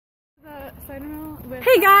Cider Mill with,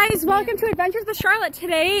 hey guys, welcome to Adventures with Charlotte.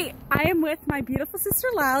 Today I am with my beautiful sister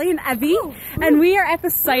Lally and Evie, and we are at the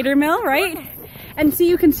Cider Mill, right? And see,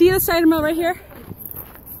 you can see the Cider Mill right here.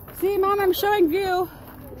 See, Mom, I'm showing view.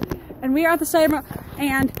 And we are at the Cider Mill.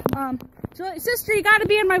 And sister, you gotta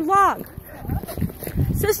be in my vlog.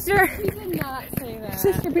 Sister. She did not say that.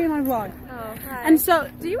 Sister, be in my vlog. Oh, hi. And so,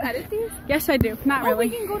 do you edit these? yes, I do. Not really.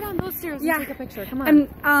 We can go down those stairs and take a picture. Come on.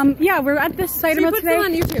 And yeah, we're at this Cider Mill today. It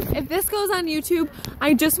on YouTube. If this goes on YouTube,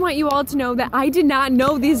 I just want you all to know that I did not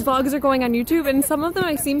know these vlogs are going on YouTube, and some of them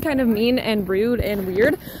I seem kind of mean and rude and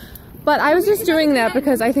weird. But I was just doing that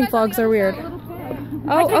because I think vlogs are weird.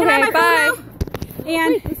 Oh, okay, bye.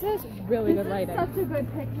 And this is really good lighting. Such a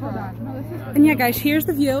good picture. Hold on. And yeah, guys, here's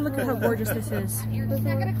the view. Look at how gorgeous this is.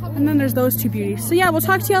 And then there's those two beauties. So yeah, we'll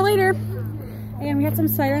talk to y'all later. And we had some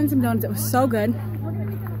cider and some donuts. It was so good.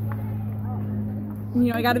 And,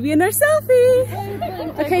 you know, I gotta be in their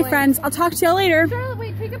selfie. Okay, friends, I'll talk to y'all later. Charlotte,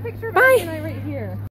 wait, take a picture of Bye. Abby and I right here.